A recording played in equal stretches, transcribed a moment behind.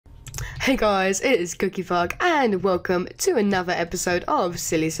Hey guys, it is CookieFug and welcome to another episode of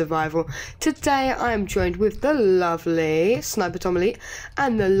Silly Survival. Today I am joined with the lovely Sniper Tom Elite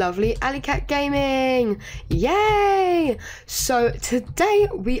and the lovely Alleycat Gaming. Yay! So today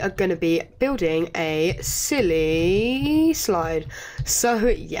we are going to be building a silly slide. So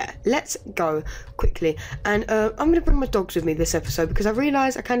yeah, let's go quickly. And I'm going to bring my dogs with me this episode because I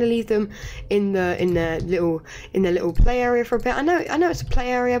realise I kind of leave them in their little play area for a bit. I know it's a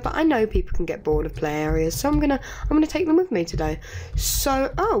play area, but I know people can get bored of play areas, so I'm gonna take them with me today. So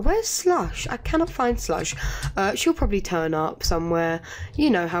where's Slush? I cannot find Slush. She'll probably turn up somewhere. You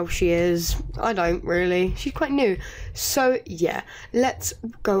know how she is. I don't really. She's quite new. So yeah, let's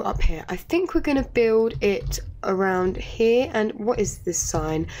go up here. I think we're gonna build it around here. And what is this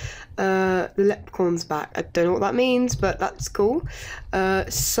sign? The leprechaun's back. I don't know what that means, but that's cool.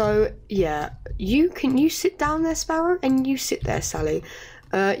 So yeah, you sit down there, Sparrow, and you sit there, Sally.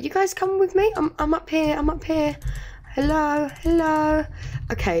 You guys come with me. I'm up here. Hello.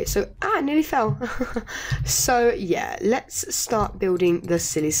 Okay, so nearly fell. So yeah, let's start building the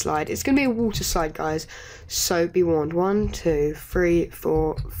silly slide. It's gonna be a water slide, guys, so be warned. 1, 2, 3,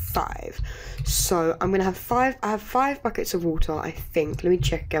 4, 5. So I'm gonna have 5. I have 5 buckets of water, I think. Let me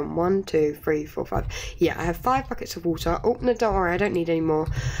check again. 1, 2, 3, 4, 5. Yeah, I have 5 buckets of water. Oh no, don't worry, I don't need any more.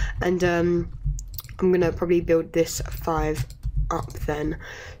 And I'm gonna probably build this 5 up then.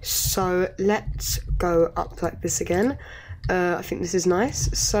 So let's go up like this again. I think this is nice.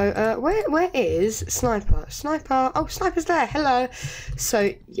 So where is Sniper? Oh, Sniper's there. Hello.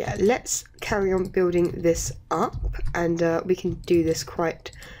 So yeah, let's carry on building this up, and we can do this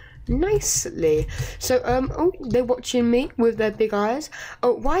quite nicely. So oh, they're watching me with their big eyes.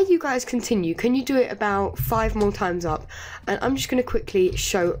 Oh, while you guys continue, can you do it about 5 more times up? And I'm just going to quickly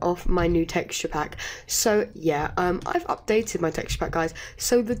show off my new texture pack. So yeah, I've updated my texture pack, guys.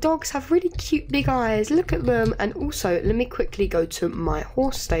 So the dogs have really cute big eyes. Look at them. And also, let me quickly go to my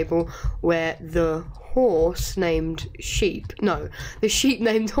horse stable where the horse named sheep, no, the sheep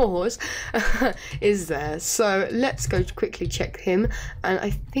named horse is there. So let's go to quickly check him. And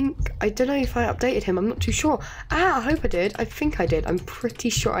I don't know if I updated him, I'm not too sure. I hope I did. I think I did. I'm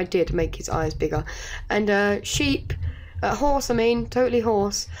pretty sure I did make his eyes bigger. And sheep, horse, totally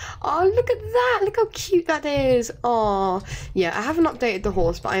horse. Oh, look at that. Look how cute that is. Oh, yeah, I haven't updated the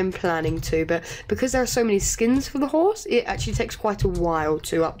horse, but I am planning to. But because there are so many skins for the horse, it actually takes quite a while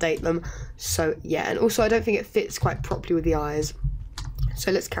to update them. So, yeah, and also I don't think it fits quite properly with the eyes. So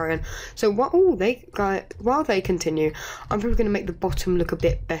let's carry on. So while they continue, I'm probably going to make the bottom look a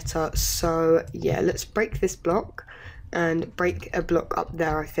bit better. So, yeah, let's break this block and break a block up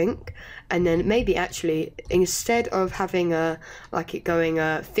there, I think. And then maybe actually, instead of having like it going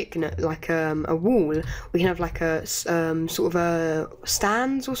thickness, like a wall, we can have like a sort of a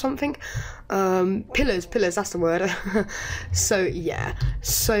stands or something. Pillars, that's the word. So yeah,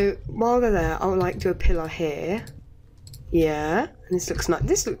 so while they're there, I'll like do a pillar here. Yeah, and this looks nice.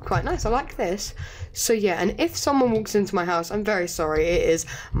 This looks quite nice. I like this. So yeah, and if someone walks into my house, I'm very sorry. It is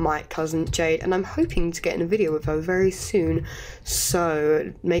my cousin Jade, and I'm hoping to get in a video with her very soon.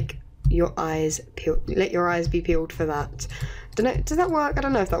 So make your eyes peeled. Let your eyes be peeled for that. Don't know. Does that work? I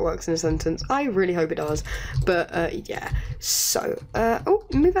don't know if that works in a sentence. I really hope it does. But yeah. So oh,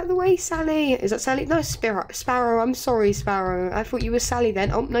 move out of the way, Sally. Is that Sally? No, Sparrow. I'm sorry, Sparrow. I thought you were Sally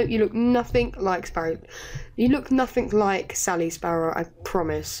then. Oh no, you look nothing like Sparrow. You look nothing like Sally, Sparrow. I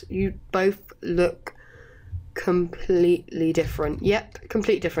promise. You both look completely different. Yep,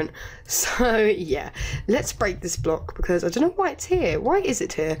 completely different. So yeah, let's break this block because I don't know why it's here. Why is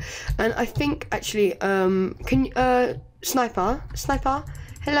it here? And I think actually can you Sniper,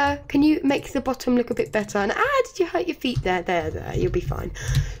 hello, can you make the bottom look a bit better? And did you hurt your feet? There, you'll be fine.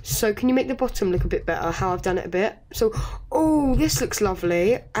 So can you make the bottom look a bit better, how I've done it a bit? So, oh, this looks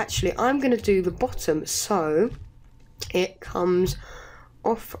lovely. Actually, I'm going to do the bottom so it comes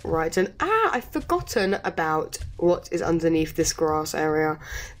off right. And I've forgotten about what is underneath this grass area.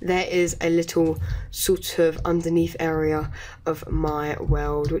 There is a little sort of underneath area of my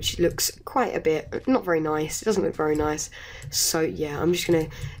world which looks quite a bit not very nice. It doesn't look very nice. So yeah, I'm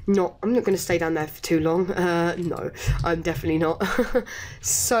not gonna stay down there for too long. No, I'm definitely not.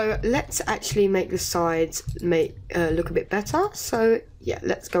 So let's actually make the sides look a bit better. So yeah,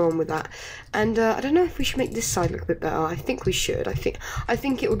 let's go on with that. And I don't know if we should make this side look a bit better. I think we should. I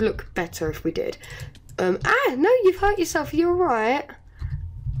think it would look better if we did. No, you've hurt yourself. You're alright.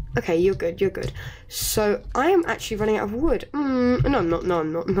 Okay, you're good. So I am actually running out of wood. No, I'm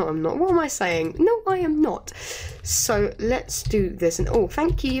not. What am I saying? No, I am not. So let's do this. And oh,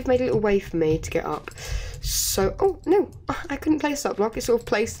 thank you. You've made a little way for me to get up. So, oh no, I couldn't place that block. It sort of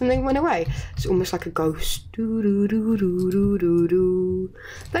placed and then went away. It's almost like a ghost. Doo doo doo doo doo doo doo.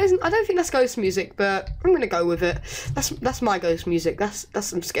 That isn't. I don't think that's ghost music, but I'm gonna go with it. That's my ghost music. That's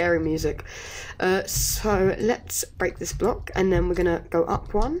some scary music. So let's break this block, and then we're gonna go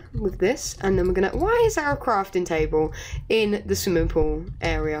up one with this, and then we're gonna. Why is there a crafting table in the swimming pool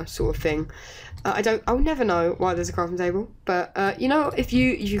area, sort of thing? I'll never know why there's a crafting table, but you know, if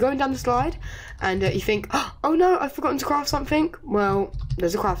you're going down the slide and you think, oh no, I've forgotten to craft something, well,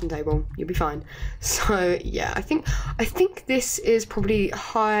 there's a crafting table. You'll be fine. So yeah, I think this is probably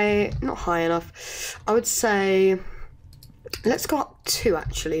not high enough. I would say let's go up two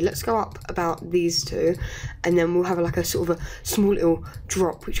actually. Let's go up about these two, and then we'll have like a sort of a small little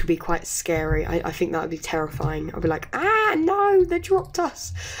drop, which would be quite scary. I think that would be terrifying. I'll be like, ah no, they dropped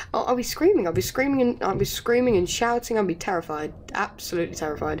us. I'll be screaming. I'll be screaming and shouting. I'll be terrified, absolutely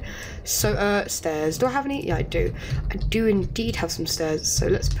terrified. So stairs. Do I have any? Yeah, I do. I do indeed have some stairs. So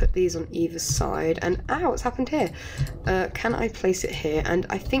let's put these on either side. And what's happened here? Can I place it here? And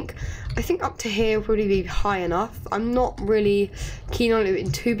I think up to here will probably be high enough. I'm not really keen on it being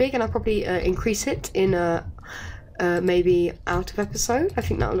too big, and I'll probably increase it in maybe out of episode. I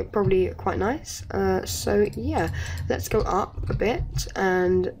think that'll look probably quite nice. So yeah, let's go up a bit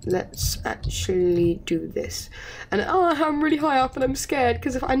and let's actually do this. And I'm really high up and I'm scared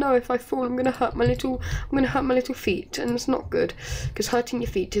because if I fall, I'm gonna hurt my little feet, and it's not good because hurting your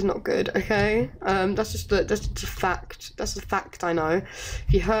feet is not good. Okay, that's just a fact. That's a fact. I know.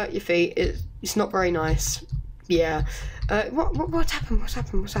 If you hurt your feet, it's not very nice. Yeah. What happened?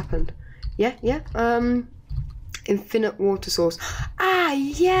 What's happened? Yeah. Infinite water source.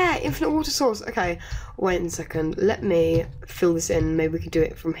 Yeah, infinite water source. Okay, wait a second. Let me fill this in. Maybe we can do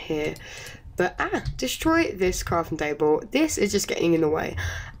it from here. But destroy this crafting table. This is just getting in the way.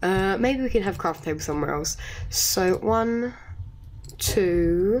 Maybe we can have crafting table somewhere else. So 1,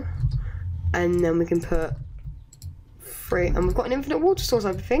 2, and then we can put 3, and we've got an infinite water source,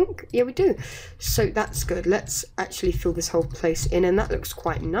 I think. Yeah, we do. So that's good. Let's actually fill this whole place in, and that looks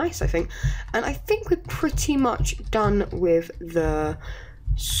quite nice, I think. And I think we're pretty much done with the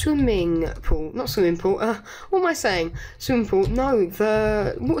swimming pool. Not swimming pool. What am I saying? Swimming pool. No,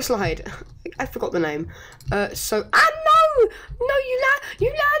 the water slide. I forgot the name. So no,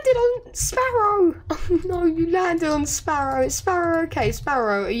 you landed on Sparrow. Oh no, you landed on Sparrow. Is Sparrow okay?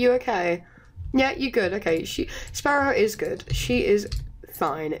 Sparrow, are you okay? Yeah, you're good. Okay, Sparrow is good. She is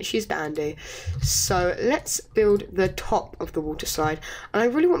fine. She's dandy. So let's build the top of the water slide. And I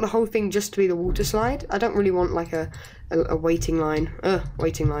really want the whole thing just to be the water slide. I don't really want like a waiting line.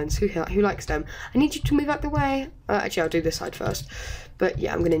 Waiting lines. Who likes them? I need you to move out the way. Actually, I'll do this side first. But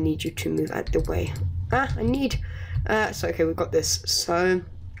yeah, I'm gonna need you to move out the way. I need. So okay, we've got this. So.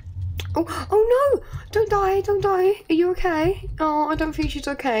 Oh no! Don't die! Are you okay? Oh, I don't think she's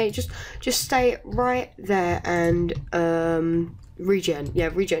okay. Just stay right there and regen. Yeah,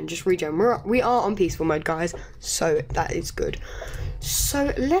 regen. Just regen. We are on peaceful mode, guys. So that is good.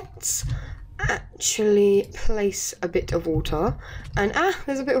 So let's actually place a bit of water. And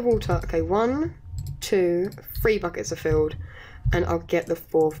there's a bit of water. Okay, 1, 2, 3 buckets are filled. And I'll get the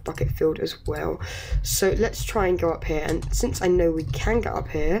 4th bucket filled as well. So let's try and go up here. And since I know we can get up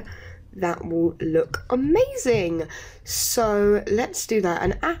here, that will look amazing. So let's do that.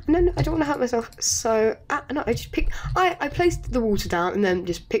 And no, I don't want to hurt myself. So no, I placed the water down and then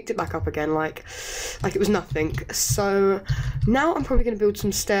just picked it back up again like it was nothing. So now I'm probably going to build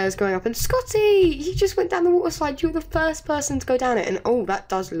some stairs going up. And Scotty, you just went down the water slide. You were the first person to go down it, and oh, that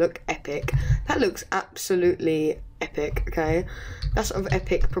does look epic. That looks absolutely epic. Okay, that's of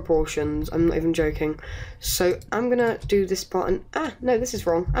epic proportions. I'm not even joking. So I'm gonna do this part, and no, this is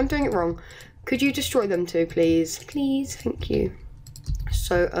wrong. I'm doing it wrong. Could you destroy them too, please? Please, thank you.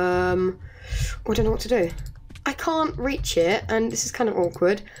 So I don't know what to do. I can't reach it, and this is kind of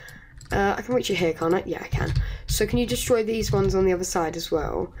awkward. I can reach it here, can't I? Yeah, I can. So can you destroy these ones on the other side as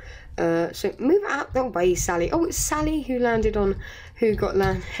well? So move out the way, Sally. Oh, it's Sally who got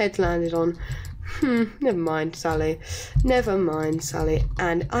head landed on. Never mind, Sally. Never mind, Sally.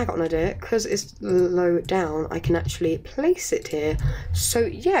 And I got an idea, because it's low down, I can actually place it here. So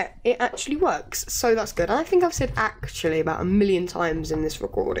yeah, it actually works. So that's good. And I think I've said actually about 1,000,000 times in this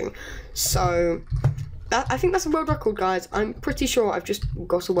recording. So I think that's a world record, guys. I'm pretty sure I've just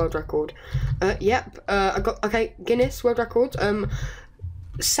got a world record. Yep. I got, okay, Guinness World Records.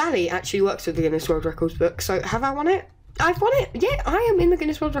 Sally actually works with the Guinness World Records book. So have I won it? I've won it. Yeah, I am in the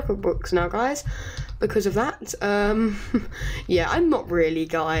Guinness World Record books now, guys, because of that. Yeah, I'm not really,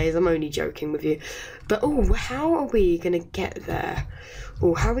 guys. I'm only joking with you. But, oh, how are we going to get there?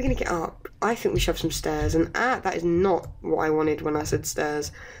 Oh, how are we going to get up? I think we should have some stairs. And, that is not what I wanted when I said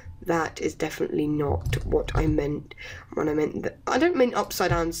stairs. That is definitely not what I meant when I meant that. I don't mean upside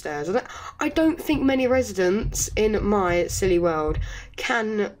down stairs. I don't think many residents in my silly world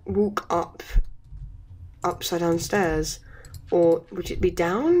can walk up upside down stairs. Or would it be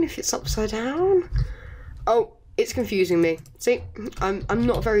down if it's upside down? Oh, it's confusing me. See, I'm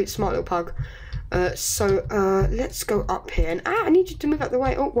not a very smart little pug. So let's go up here. And I need you to move out the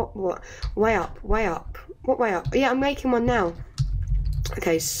way. Oh, what? Way up. What way up? Yeah, I'm making one now.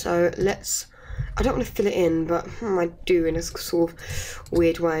 Okay, so let's. I don't want to fill it in, but I do in a sort of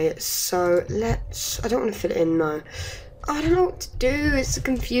weird way. So let's. I don't want to fill it in, no. I don't know what to do. It's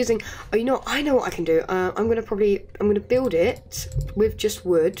confusing. Oh, you know, I know what I can do. I'm gonna build it with just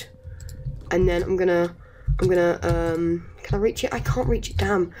wood, and then I'm gonna. Can I reach it? I can't reach it.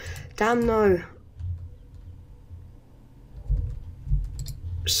 Damn, no.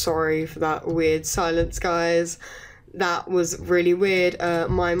 Sorry for that weird silence, guys. That was really weird.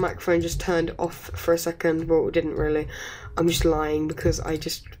 My microphone just turned off for a second. Well, it didn't really. I'm just lying because I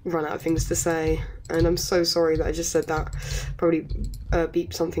just run out of things to say. And I'm so sorry that I just said that. Probably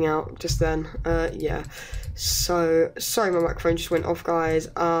beeped something out just then. Yeah. So, sorry my microphone just went off, guys.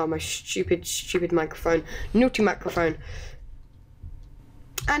 My stupid microphone. Naughty microphone.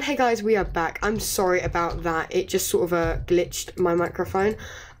 And hey guys, we are back. I'm sorry about that. It just sort of glitched my microphone.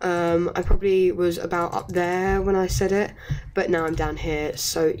 I probably was about up there when I said it, but now I'm down here,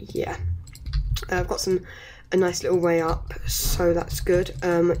 so yeah. I've got a nice little way up, so that's good.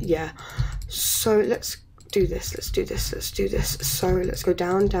 Yeah. So let's do this. So let's go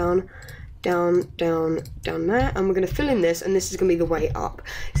down there, and we're going to fill in this, and this is going to be the way up.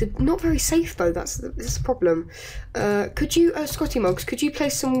 It's not very safe though, that's the problem. Could you, Scotty Moggs, could you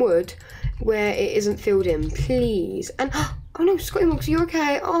place some wood where it isn't filled in, please? And, oh no, Scotty Moggs, are you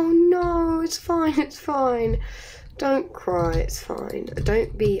okay? Oh no, it's fine. Don't cry, it's fine.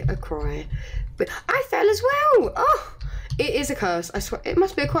 Don't be a cry. But I fell as well! Oh! It is a curse, I swear. It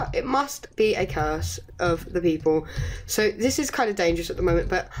must be a curse of the people. So this is kind of dangerous at the moment,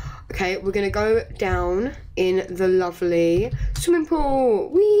 but okay, we're gonna go down in the lovely swimming pool.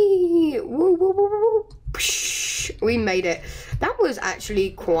 Whee! Woo, woo, woo, woo. Psh, we made it. That was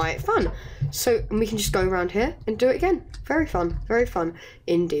actually quite fun. So we can just go around here and do it again. Very fun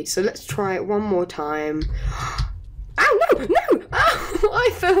indeed. So let's try it one more time. Oh no! Oh, I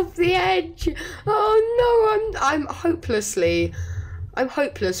fell off the edge. Oh no, I'm hopeless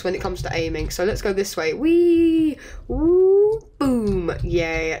when it comes to aiming. So let's go this way. Wee, woo, boom.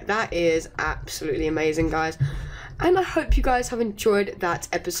 Yay! That is absolutely amazing, guys. And I hope you guys have enjoyed that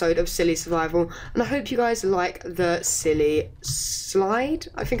episode of Silly Survival. And I hope you guys like the silly slide.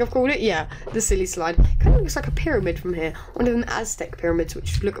 I think I've called it. Yeah, the silly slide. Kind of looks like a pyramid from here. One of them Aztec pyramids,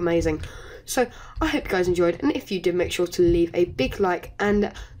 which look amazing. So I hope you guys enjoyed, and if you did, make sure to leave a big like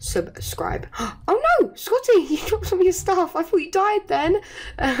and subscribe. Oh no, Scotty, you dropped some of your stuff. I thought you died then.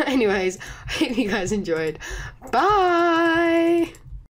 Anyways, I hope you guys enjoyed. Bye.